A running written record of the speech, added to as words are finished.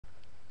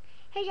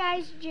Hey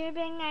guys,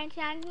 Jubing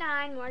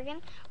 1999,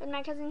 Morgan, with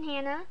my cousin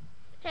Hannah.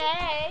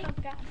 Hey. Oh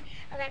God.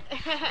 Okay.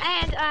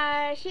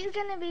 And she's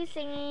gonna be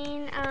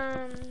singing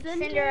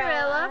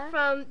Cinderella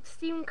from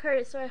Stephen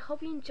Curtis. So I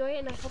hope you enjoy it,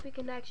 and I hope you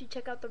can actually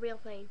check out the real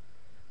thing.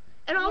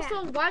 And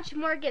also watch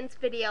Morgan's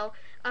video,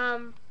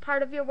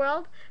 Part of Your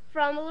World,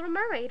 from A Little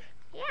Mermaid.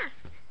 Yeah.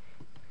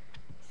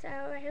 So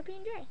I hope you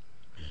enjoy.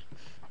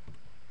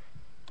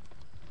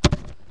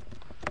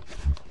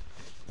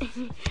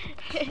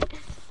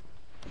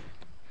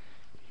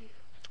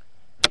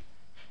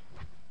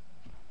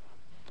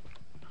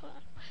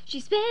 She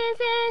spins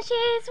and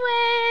she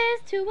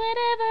sways to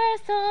whatever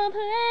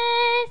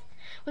someplace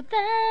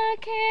without a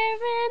care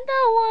in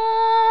the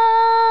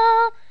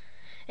world.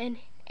 And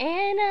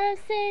I'm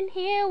sitting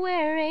here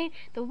wearing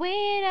the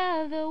weight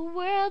of the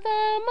world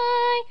on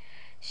my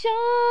shoulders.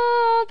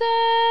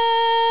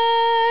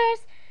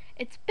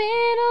 It's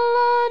been a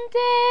long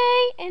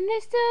day and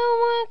there's still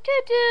work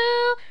to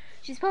do.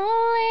 She's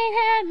pulling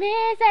at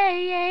me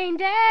saying,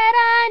 Dad,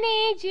 I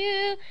need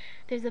you.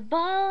 There's a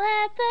ball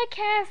at the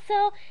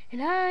castle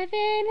and I've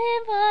been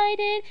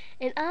invited,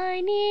 and I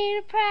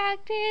need to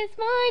practice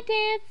my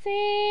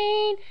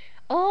dancing.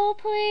 Oh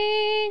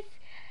please,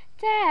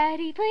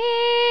 Daddy,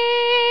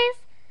 please,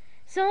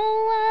 so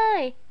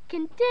I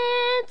can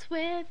dance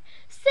with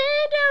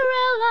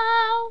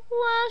Cinderella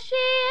while she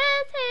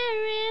is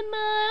here in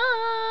my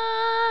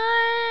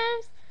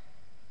arms.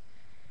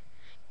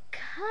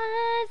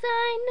 'Cause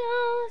I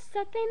know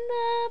something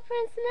the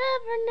prince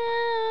never knew.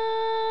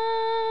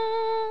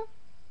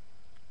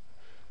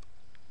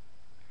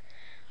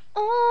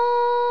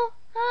 Oh,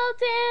 I'll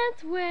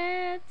dance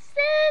with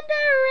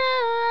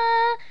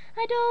Cinderella.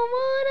 I don't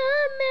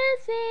wanna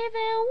miss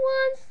even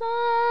one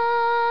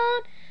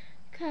song,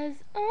 'cause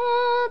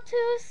all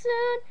too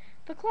soon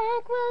the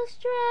clock will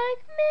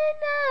strike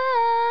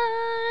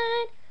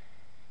midnight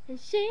and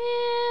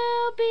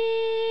she'll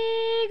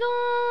be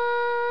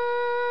gone.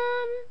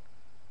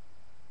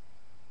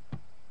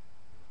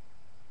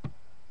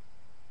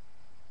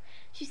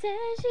 She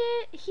says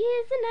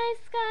he's a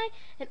nice guy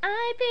and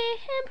I'd be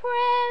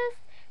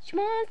impressed. She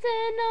wants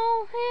to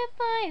know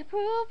if I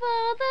approve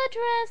of the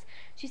dress.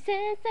 She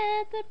says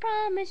that the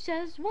prom is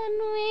just 1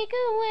 week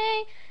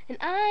away and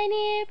I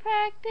need to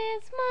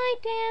practice my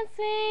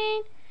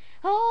dancing.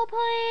 Oh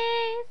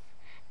please,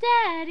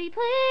 Daddy,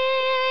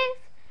 please,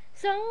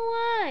 so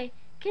I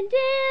can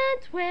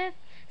dance with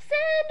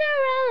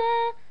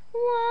Cinderella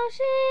while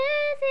she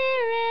is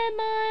here in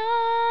my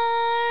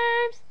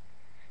arms.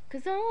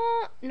 'Cause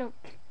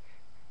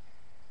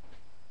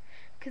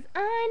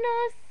I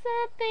know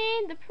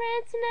something the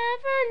prince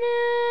never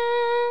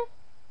knew.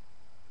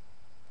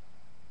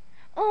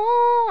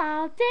 Oh,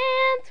 I'll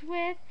dance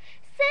with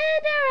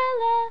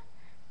Cinderella.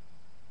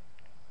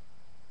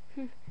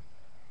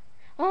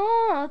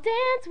 Oh, I'll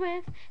dance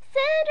with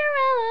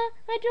Cinderella.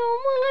 I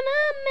don't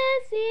wanna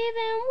miss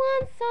even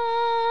one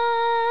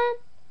song.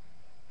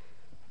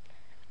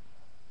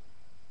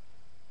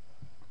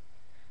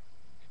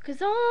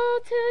 'Cause all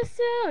too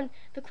soon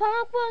the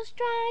clock will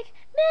strike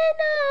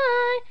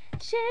midnight.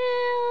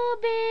 She'll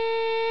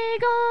be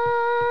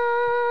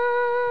gone.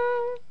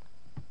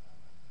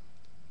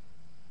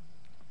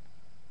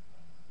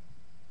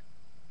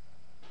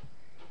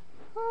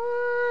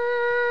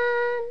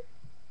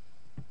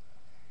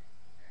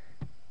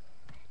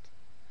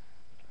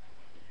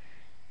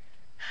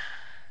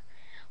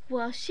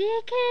 Well,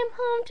 she came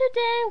home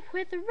today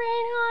with a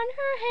ring on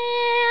her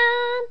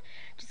hand,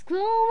 just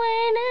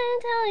glowing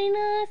and telling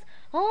us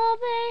all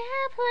they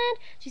have planned.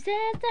 She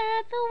says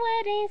that the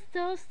wedding's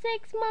still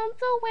 6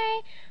 months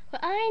away,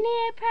 but I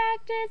need to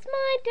practice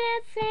my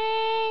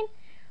dancing.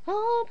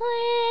 Oh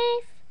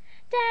please,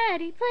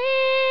 Daddy,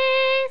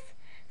 please,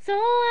 so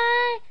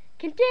I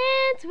can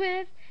dance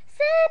with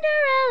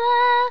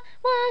Cinderella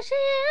while she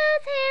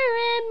is here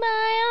in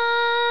my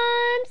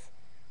arms.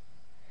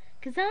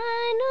 'Cause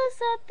I know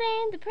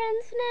something the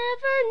prince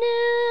never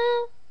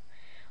knew.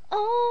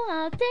 Oh,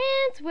 I'll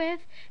dance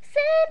with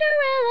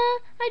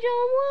Cinderella. I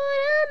don't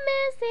wanna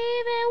miss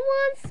even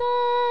one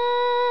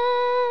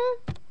song.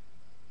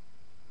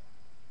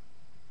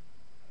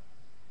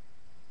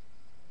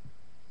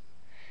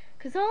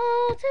 'Cause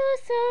all too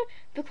soon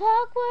the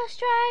clock will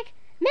strike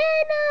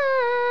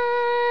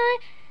midnight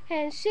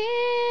and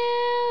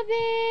she'll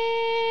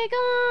be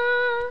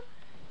gone.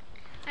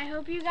 I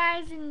hope you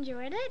guys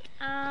enjoyed it.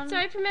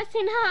 Sorry for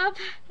messing up.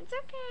 It's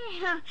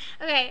okay.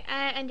 Okay,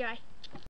 enjoy.